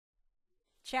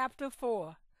chapter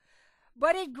 4.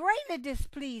 But it greatly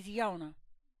displeased Yonah,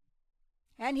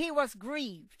 and he was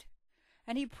grieved.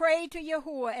 And he prayed to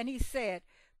Yahuwah, and he said,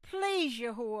 Please,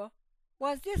 Yahuwah,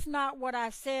 was this not what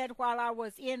I said while I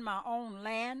was in my own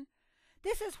land?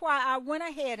 This is why I went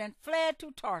ahead and fled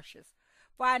to Tarshish,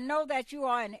 for I know that you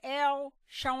are an El,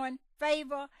 showing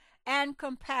favor and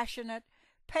compassionate,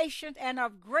 patient and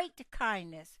of great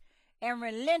kindness, and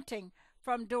relenting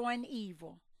from doing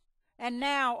evil. And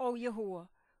now, O Yahuwah,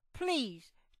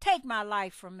 please take my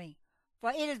life from me, for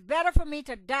it is better for me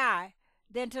to die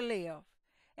than to live.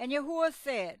 And Yahuwah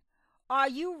said, Are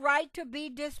you right to be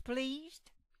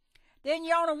displeased? Then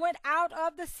Jonah went out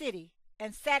of the city,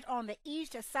 and sat on the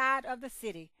east side of the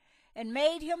city, and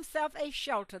made himself a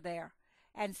shelter there,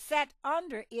 and sat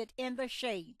under it in the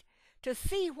shade, to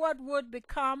see what would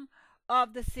become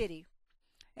of the city.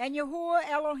 And Yahuwah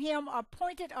Elohim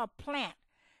appointed a plant,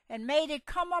 and made it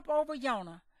come up over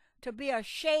Jonah, to be a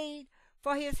shade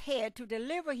for his head, to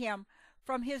deliver him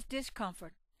from his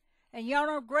discomfort. And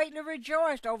Jonah greatly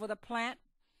rejoiced over the plant.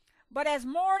 But as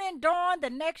morning dawned the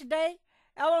next day,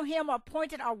 Elohim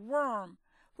appointed a worm,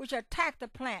 which attacked the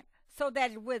plant, so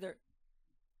that it withered.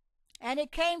 And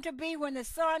it came to be, when the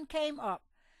sun came up,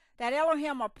 that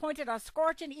Elohim appointed a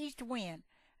scorching east wind,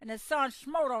 and the sun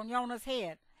smote on Jonah's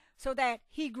head, so that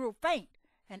he grew faint,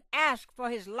 and asked for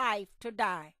his life to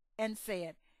die, and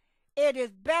said, It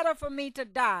is better for me to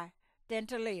die than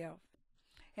to live.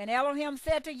 And Elohim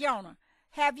said to Jonah,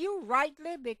 Have you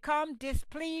rightly become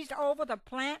displeased over the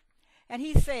plant? And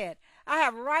he said, I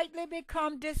have rightly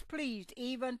become displeased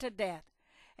even to death.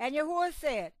 And Yahuwah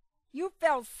said, You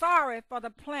felt sorry for the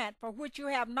plant for which you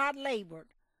have not labored,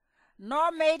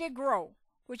 nor made it grow,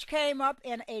 which came up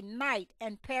in a night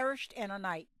and perished in a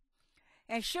night.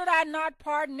 And should I not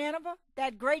pardon Nineveh,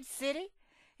 that great city,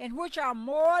 in which are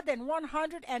more than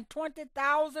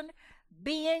 120,000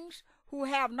 beings who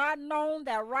have not known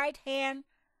their right hand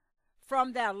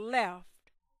from their left,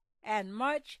 and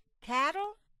much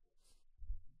cattle?